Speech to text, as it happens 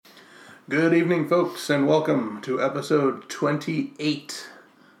Good evening, folks, and welcome to episode 28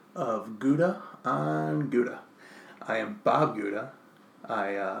 of Gouda on Gouda. I am Bob Gouda.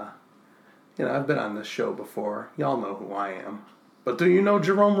 I've been on this show before. Y'all know who I am. But do you know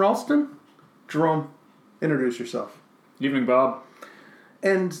Jerome Ralston? Jerome, introduce yourself. Evening, Bob.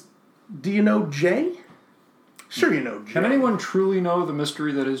 And do you know Jay? Sure you know Jay. Can anyone truly know the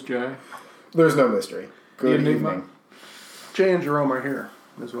mystery that is Jay? There's no mystery. Good evening. Jay and Jerome are here,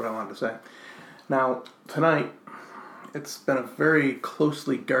 is what I wanted to say. Now, tonight, it's been a very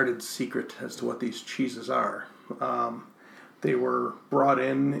closely guarded secret as to what these cheeses are. They were brought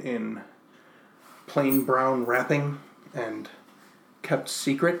in plain brown wrapping and kept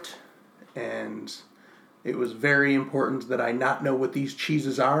secret, and it was very important that I not know what these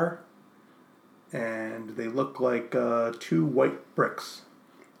cheeses are, and they look like two white bricks.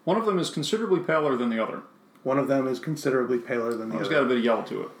 One of them is considerably paler than the other. One of them is considerably paler than the other. It's got a bit of yellow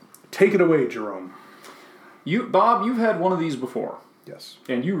to it. Take it away, Jerome. Bob, you've had one of these before. Yes.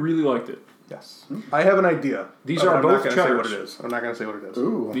 And you really liked it. Yes. I have an idea. These are both cheddars. I'm not going to say what it is. I'm not going to say what it is.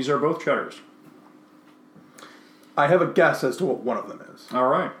 Ooh. These are both cheddars. I have a guess as to what one of them is. All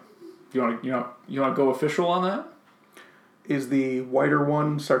right. You want to go official on that? Is the whiter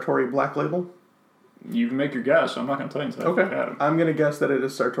one Sartori Black Label? You can make your guess. I'm not going to tell you until Okay. I've had it. I'm going to guess that it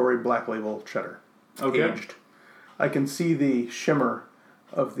is Sartori Black Label cheddar. Okay. Aged. I can see the shimmer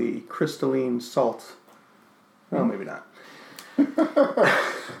of the crystalline salt. Well, maybe not.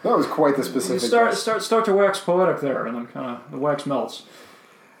 That was quite the specific. You start to wax poetic there, and then kind of the wax melts.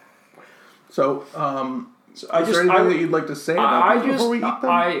 So, is there anything that you'd like to say about these before we eat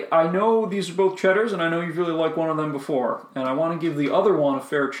them? I know these are both cheddars, and I know you've really liked one of them before, and I want to give the other one a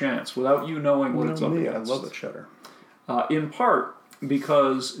fair chance without you knowing what it's up against. I love a cheddar. In part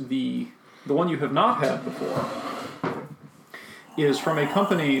because the one you have not had before is from a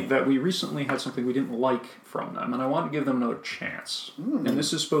company that we recently had something we didn't like from them, and I want to give them another chance. And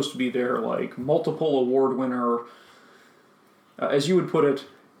this is supposed to be their multiple award winner. As you would put it,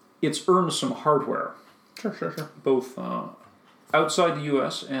 it's earned some hardware. Sure. Both outside the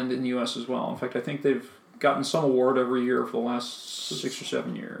U.S. and in the U.S. as well. In fact, I think they've gotten some award every year for the last 6 or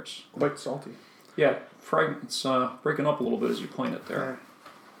 7 years. Quite salty. Yeah, it's breaking up a little bit as you plane it there.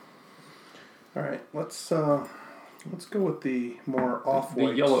 All right. Let's go with the more off-white.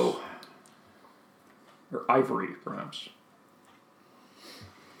 The yellow. Or ivory, perhaps.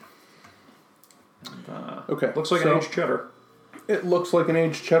 And, okay. Looks like an aged cheddar. It looks like an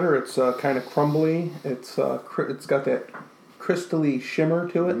aged cheddar. It's kind of crumbly. It's got that crystally shimmer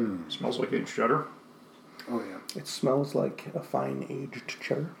to it. Smells like aged cheddar. Oh, yeah. It smells like a fine aged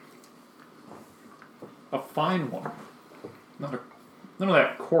cheddar. A fine one. None of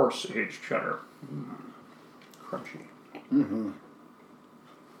that coarse aged cheddar. Crunchy. Mm-hmm.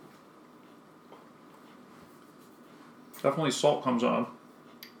 Definitely salt comes on.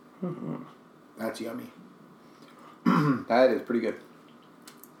 Mm-hmm. That's yummy. That is pretty good.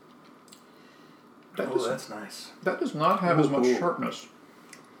 That's nice. That does not have as much sharpness.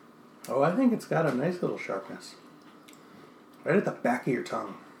 Oh, I think it's got a nice little sharpness. Right at the back of your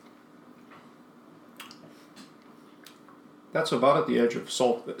tongue. That's about at the edge of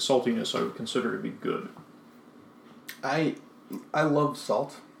saltiness I would consider to be good. I love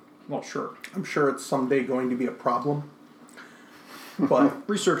salt. Well, sure. I'm sure it's someday going to be a problem. But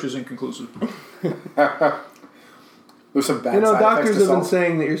research is inconclusive. There's some bad side doctors effects to have been salt.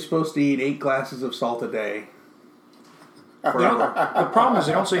 saying that you're supposed to eat 8 glasses of salt a day. The problem is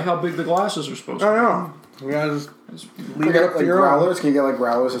they don't say how big the glasses are supposed to be. I know. You gotta just leave it Can up to your own. growlers? Can you get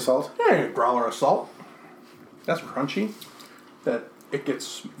growlers of salt? Yeah, a growler of salt. That's crunchy. That it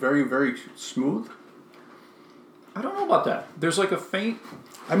gets very, very smooth. I don't know about that. There's a faint...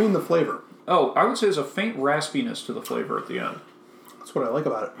 I mean the flavor. Oh, I would say there's a faint raspiness to the flavor at the end. That's what I like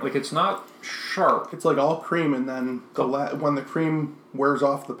about it. It's not sharp. It's like all cream, and then when the cream wears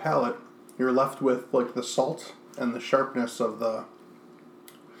off the palate, you're left with the salt and the sharpness of the,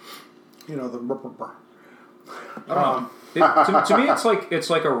 the. I don't know. To me, it's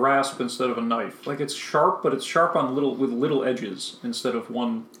like a rasp instead of a knife. It's sharp, but it's sharp with little edges instead of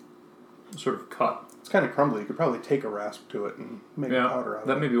one sort of cut. It's kind of crumbly. You could probably take a rasp to it and make a powder out of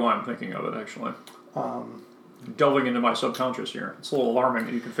it. That may be why I'm thinking of it, actually. Delving into my subconscious here. It's a little alarming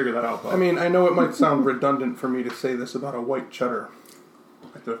that you can figure that out. But. I mean, I know it might sound redundant for me to say this about a white cheddar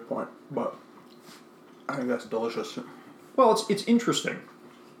at this point, but I think that's delicious. Well, it's interesting.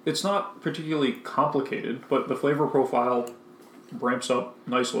 It's not particularly complicated, but the flavor profile ramps up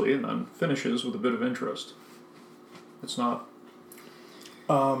nicely and then finishes with a bit of interest. It's not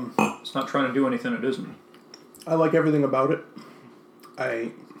trying to do anything it isn't. I like everything about it.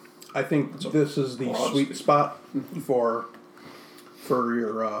 I I think this is the broad sweet statement. spot for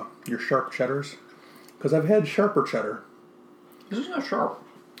your sharp cheddars, because I've had sharper cheddar. This is not sharp.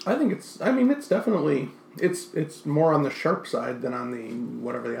 I think it's. I mean, it's definitely. It's more on the sharp side than on the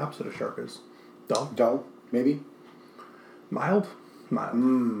whatever the opposite of sharp is. Dull. Dull, maybe. Mild.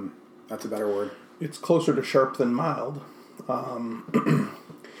 Mild. That's a better word. It's closer to sharp than mild.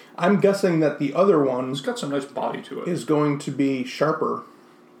 I'm guessing that the other one It's got some nice body to it. is going to be sharper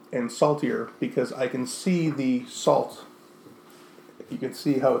and saltier because I can see the salt. You can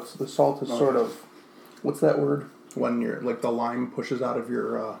see how the salt is sort of, what's that word? When you're like the lime pushes out of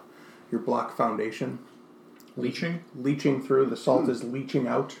your block foundation, leaching through. The salt is leaching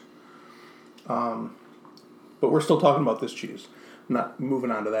out. But we're still talking about this cheese. I'm not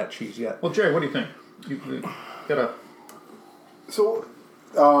moving on to that cheese yet. Well, Jay, what do you think? You gotta. So,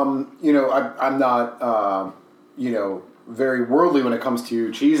 I'm not, very worldly when it comes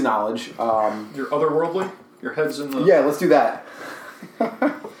to cheese knowledge. You're otherworldly. Your head's in the. Yeah, let's do that.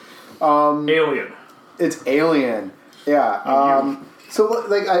 Alien. It's alien. Yeah. So,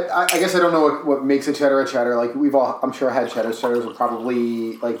 like, I guess I don't know what makes a cheddar a cheddar. Like, we've all, I'm sure, had cheddars. Cheddars are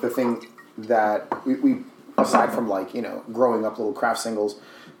probably, like, the thing that we aside from, like, growing up little craft singles,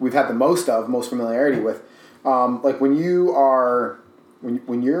 we've had the most familiarity with. Like, when you're,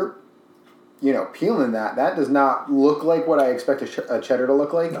 peeling that does not look like what I expect a cheddar to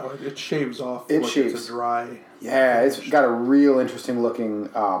look like. No, it shaves off. It like shaves. It's a dry. Yeah, it's got a real interesting looking,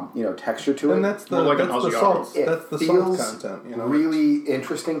 texture to it. And that's the More like an that's the Asiago. salt. It That's the feels salt content. really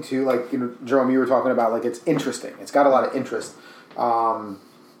interesting too. Like, Jerome, you were talking about, like, it's interesting. It's got a lot of interest.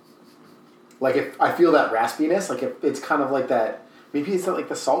 Like, if I feel that raspiness, like, if it's kind of like that. Maybe it's like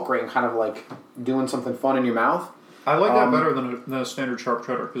the salt grain, kind of like doing something fun in your mouth. I like that better than a standard sharp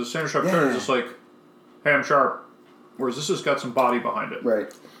cheddar, because a standard sharp cheddar is just like, hey, I'm sharp. Whereas this has got some body behind it.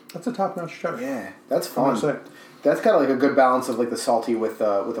 Right. That's a top-notch cheddar. Yeah, that's I'm fun. gonna say. That's got like a good balance of like the salty with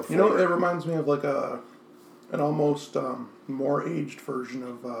a flavor. It reminds me of like an almost more aged version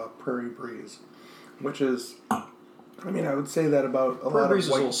of Prairie Breeze, which is, I would say that about a lot Breeze of is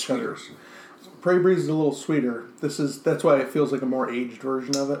a white little sweeter. cheddars. Prairie Breeze is a little sweeter. That's why it feels like a more aged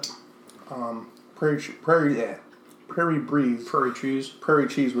version of it. Prairie Breeze. Prairie cheese. Prairie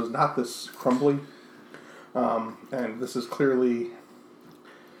cheese was not this crumbly, and this is clearly.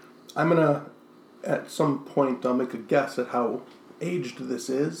 I'm gonna, at some point, I'll make a guess at how aged this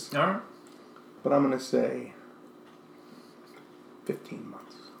is. All right. But I'm going to say 15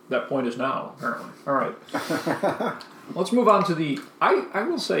 months. That point is now, apparently. All right. Let's move on to the... I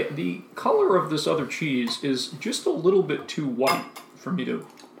will say, the color of this other cheese is just a little bit too white for me to...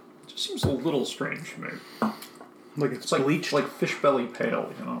 It just seems a little strange to me. Like it's like bleached? like fish belly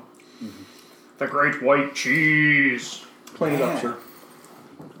pale, The great white cheese. Plain it up, sir.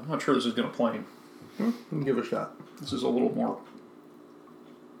 I'm not sure this is going to plane. You can give it a shot. This is a little more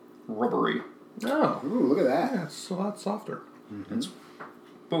rubbery. Oh. Ooh, look at that. Yeah, it's a lot softer. It's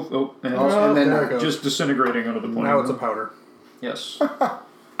both... Oh, and And then there it goes. just disintegrating under the plane. Now it's a powder. Yes. All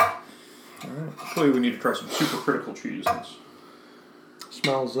right. Clearly we need to try some super critical cheese.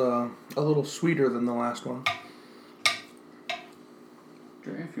 Smells a little sweeter than the last one.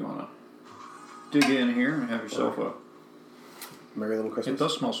 Jay, if you want to dig in here and have yourself a... Merry Little Christmas. It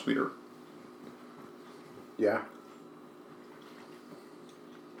does smell sweeter. Yeah.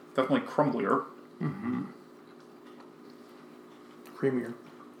 Definitely crumblier. Creamier.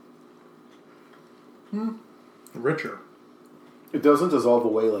 Richer. It doesn't dissolve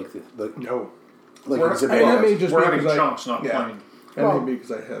away like the No. like We're- exhibit and that A may does. just We're be having because chunks, not plain. And Well- maybe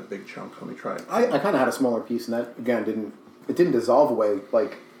because I had a big chunk. Let me try it. I kind of had a smaller piece, and that again didn't dissolve away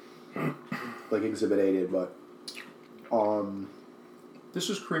like exhibit A did, but This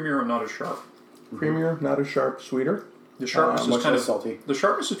is creamier and not as sharp. Creamier, not as sharp, sweeter. The sharpness much is kind less of salty. The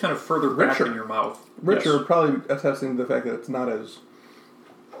sharpness is kind of further back Richer. in your mouth. Richer, Yes. probably attesting to the fact that it's not as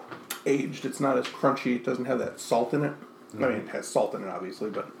aged. It's not as crunchy. It doesn't have that salt in it. I mean, it has salt in it, obviously,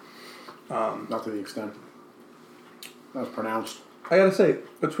 but not to the extent that was pronounced. I gotta say,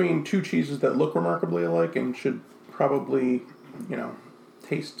 between two cheeses that look remarkably alike and should probably,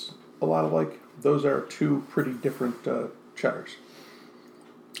 taste a lot alike, those are two pretty different cheddars.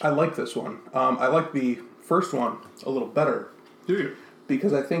 I like this one. I like the first one a little better Do you?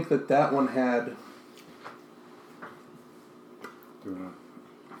 because I think that one had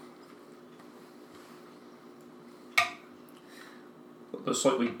The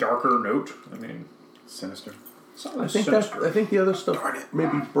slightly darker note. I mean, Sinister. it's not I really think sinister. I think the other stuff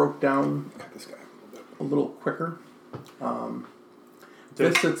maybe broke down Cut this guy. a little quicker.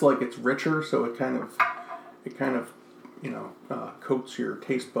 This it's like it's richer, so it kind of coats your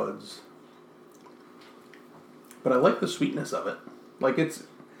taste buds. But I like the sweetness of it. Like it's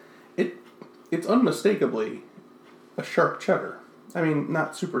unmistakably a sharp cheddar. I mean,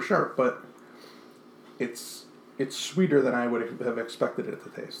 not super sharp, but it's sweeter than I would have expected it to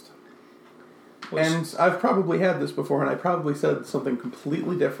taste. And I've probably had this before, and I probably said something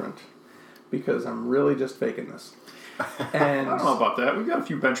completely different because I'm really just faking this. And I don't know about that. We've got a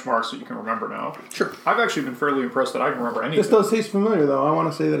few benchmarks that you can remember now. Sure. I've actually been fairly impressed that I can remember anything. This does taste familiar, though. I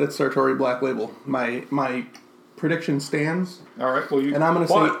want to say that it's Sartori Black Label. My prediction stands, All right. Well, and I'm going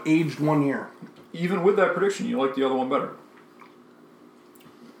to say aged 1 year. Even with that prediction, you like the other one better.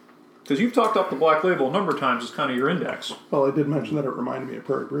 Because you've talked up the Black Label a number of times as kind of your index. Well, I did mention that it reminded me of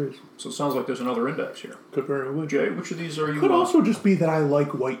Prairie Breeze. So it sounds like there's another index here. Could very well. Jay, which of these are you? Could also just be that I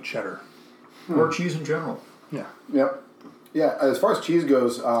like white cheddar. Or cheese in general. Yeah. Yep. Yeah, as far as cheese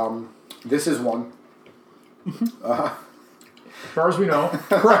goes, this is one. As far as we know.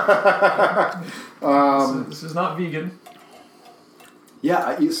 This is not vegan.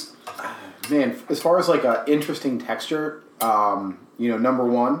 Yeah, man, as far as like a interesting texture, number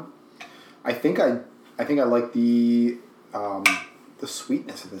one, I think I like the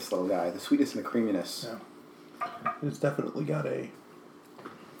sweetness of this little guy, the sweetness and the creaminess. Yeah. It's definitely got a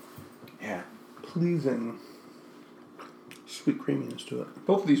pleasing sweet creaminess to it.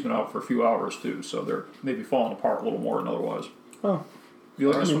 Both of these have been out for a few hours too, so they're maybe falling apart a little more than otherwise. Oh. You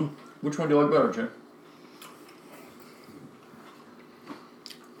like this one? Which one do you like better, Jay?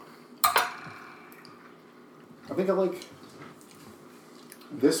 I think I like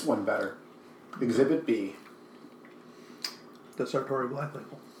this one better. Exhibit B. The Sartori Black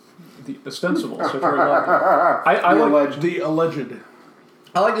Label. The ostensible. I like The alleged.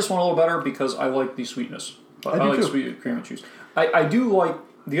 I like this one a little better because I like the sweetness. I do like too. sweet cream and cheese. I do like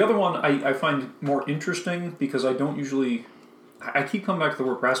the other one. I find more interesting because I don't usually. I keep coming back to the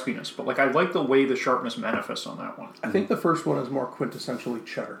word raspiness, but I like the way the sharpness manifests on that one. I think the first one is more quintessentially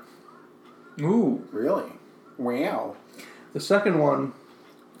cheddar. Ooh, Really? Wow. The second one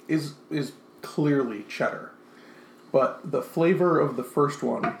is clearly cheddar. But the flavor of the first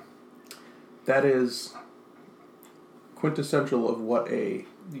one, that is quintessential of what a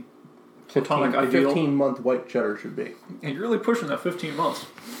platonic ideal. 15-month white cheddar should be. And you're really pushing that 15 months.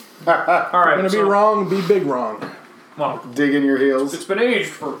 All right, I'm going to be wrong, be big wrong. Well, Dig in your heels. it's been aged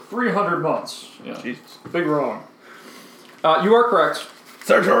for 300 months. Yeah, Jesus. big wrong. You are correct.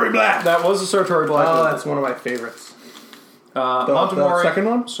 Sartori Black! That was the Sartori Black. Oh, Label. that's one of my favorites. The Montemori. second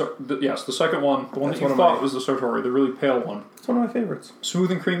one? Yes, the second one. The one That's that you one of thought my- was the Sartori, the really pale one. It's one of my favorites.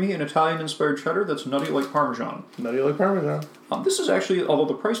 Smooth and creamy, an Italian-inspired cheddar that's nutty like Parmesan. Nutty like Parmesan. This is actually, although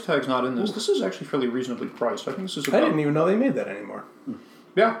the price tag's not in this, this is actually fairly reasonably priced. I think this is I about... didn't even know they made that anymore.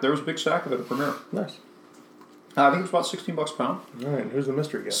 Yeah, there was a big stack of it at Premiere. Nice. I think it was about $16 a pound. Alright, here's the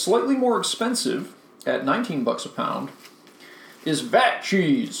mystery guess. Slightly more expensive, at $19 a pound, is Vat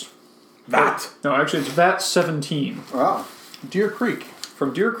cheese. Vat! No, actually, it's Vat 17. Wow. Deer Creek.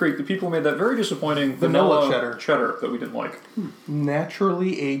 From Deer Creek, the people who made that very disappointing Vanilla cheddar that we didn't like.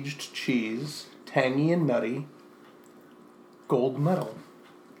 Naturally aged cheese, tangy and nutty, gold medal.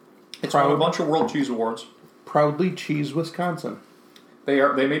 It's won a bunch of World Cheese Awards. Proudly Cheese, Wisconsin. They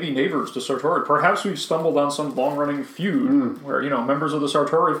may be neighbors to Sartori. Perhaps we've stumbled on some long-running feud where, members of the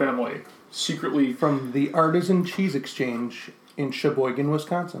Sartori family secretly... From the Artisan Cheese Exchange in Sheboygan,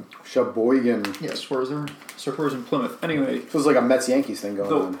 Wisconsin. Sheboygan. Yes, where is there? Sartori's in Plymouth. Anyway, Feels like a Mets-Yankees thing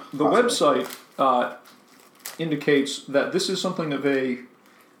going on. the possibly. website indicates that this is something of a...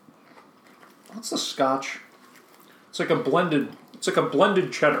 What's the Scotch? It's like a blended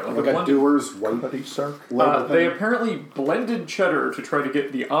cheddar. Like a a blended, Dewar's White Buddy Sark. label they thing. apparently blended cheddar to try to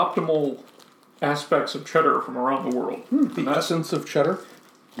get the optimal aspects of cheddar from around the world. The essence of cheddar.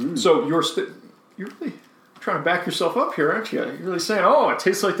 So you're really trying to back yourself up here, aren't you? You're really saying, "Oh, it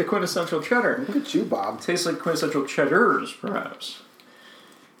tastes like the quintessential cheddar." Look at you, Bob. It tastes like quintessential cheddars, perhaps.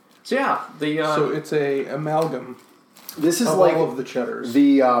 So yeah, So it's a amalgam This is of like all of the cheddars.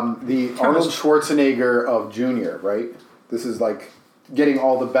 the Arnold Schwarzenegger of Junior, right? This is like getting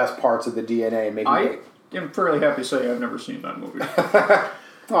all the best parts of the DNA and making I it. am fairly happy to say I've never seen that movie.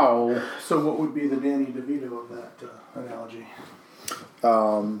 Oh. So what would be the Danny DeVito of that analogy?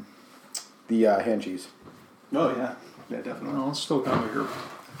 The hand cheese. Oh, yeah. Yeah, definitely. Well, it's still kind of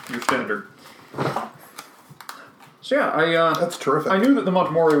your standard. So yeah, That's terrific. I knew that the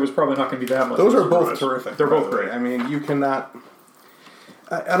Montemori was probably not going to be that much. Those of a are both surprise. terrific. They're by both the way. great. I mean, you cannot...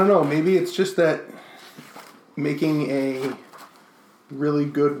 I don't know. Maybe it's just that making a really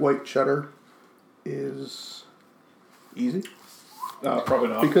good white cheddar is easy. Probably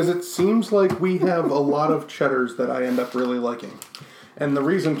not. Because it seems like we have a lot of cheddars that I end up really liking. And the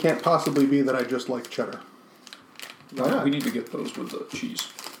reason can't possibly be that I just like cheddar. No, we need to get those with the cheese.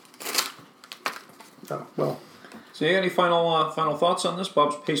 Oh, well. So, any final thoughts on this?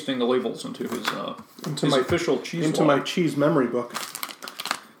 Bob's pasting the labels into his official cheese into log, my cheese memory book.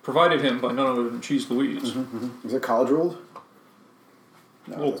 provided him by none other than Cheese Louise. Is it college ruled?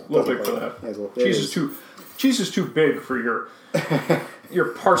 No, Little big for that. Yeah, it's a little- Cheese is too big for your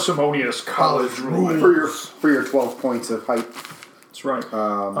parsimonious college rule. for your 12 points of height. That's right.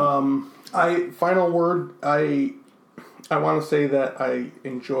 Final word. I want to say that I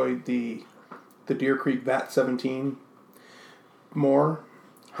enjoyed the Deer Creek VAT 17 more.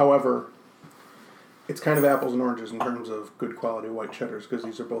 However, it's kind of apples and oranges in terms of good quality white cheddars because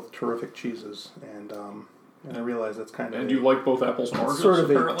these are both terrific cheeses, and I realize that's kind of and you like both apples and oranges, sort of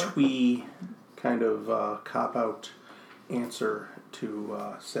apparently? a twee kind of cop out answer to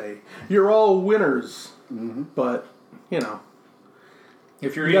say you're all winners, but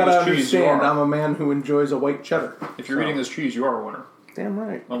If you're you eating gotta this cheese, you understand, are. I'm a man who enjoys a white cheddar. If you're eating this cheese, you are a winner. Damn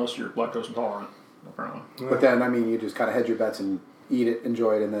right. Unless you're lactose intolerant, apparently. But then, I mean, you just kind of hedge your bets and eat it,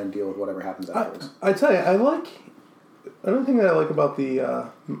 enjoy it, and then deal with whatever happens afterwards. I tell you, another thing that I like about the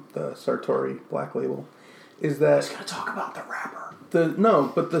Sartori Black Label is that Gotta talk about the wrapper.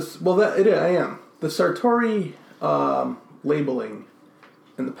 I am. The Sartori labeling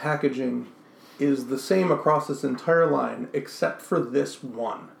and the packaging is the same across this entire line except for this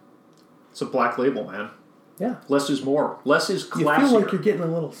one. It's a black label, man. Yeah. Less is more. Less is classier. You feel like you're getting a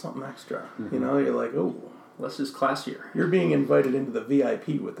little something extra. You know, you're like, oh, Less is classier. you're being invited into the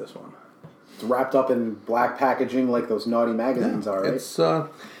VIP with this one. It's wrapped up in black packaging like those naughty magazines are, right? It's and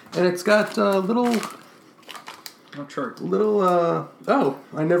it's got little. Not sure.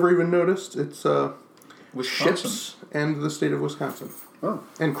 I never even noticed. It's Wisconsin. ships and the state of Wisconsin. Oh.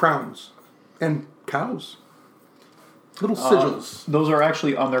 And crowns. And cows. Little sigils. Those are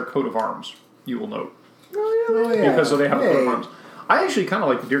actually on their coat of arms, you will note. Oh, yeah. Because they have a coat Hey. of arms. I actually kind of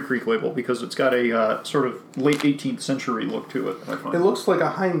like the Deer Creek label because it's got a sort of late 18th century look to it. I find. It looks like a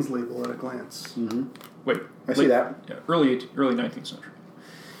Heinz label at a glance. Wait, I see that. Yeah, early 19th century.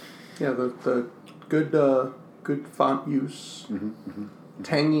 Yeah, the good font use.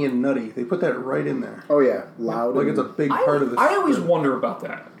 Tangy and nutty. They put that right in there. Oh, yeah. Loud. Like and- it's a big part of this. I always wonder about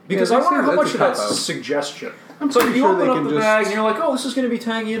that because Yeah, I they wonder say how that's much a of that's cop-out. suggestion. I'm So pretty you sure open they up can the just- bag and you're like, "Oh, this is going to be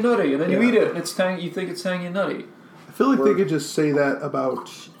tangy and nutty," and then you Yeah. eat it and it's tangy. You think it's tangy and nutty. I feel like they could just say that about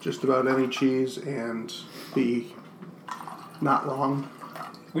just about any cheese and be not wrong.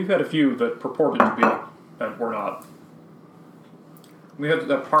 We've had a few that purported to be, and were not. We had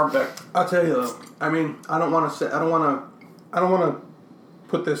that Parmesan. I'll tell you though. I mean, I don't want to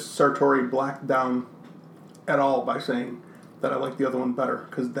put this Sartori Black down at all by saying that I like the other one better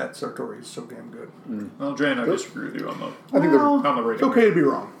because that Sartori is so damn good. Well, Jay and I disagree with you on the I think on the It's rating. okay to be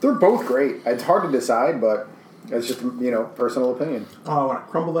wrong. they're both great. It's hard to decide, but it's just, personal opinion. Oh, I want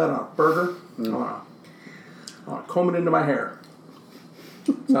to crumble that on a burger. I want to comb it into my hair.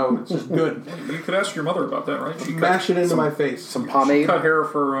 So it's just good. You could ask your mother about that, right? She Mash it into my face. Some cut, pomade. cut hair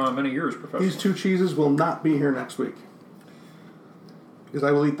for many years, professionally. These two cheeses will not be here next week because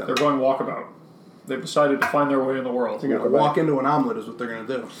I will eat them. They're going walkabout. They've decided to find their way in the world. They're going to walk into an omelet is what they're going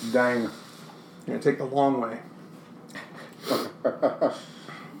to do. Dang. They're going to take the long way.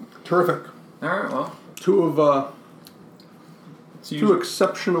 Terrific. All right, well, Two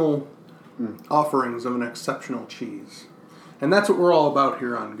exceptional offerings of an exceptional cheese. And that's what we're all about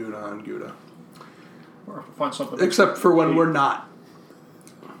here on Gouda on Gouda. we'll have to find something. Except for when we're not.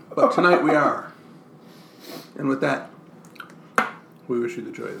 But tonight we are. And with that, we wish you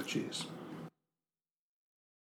the joy of the cheese.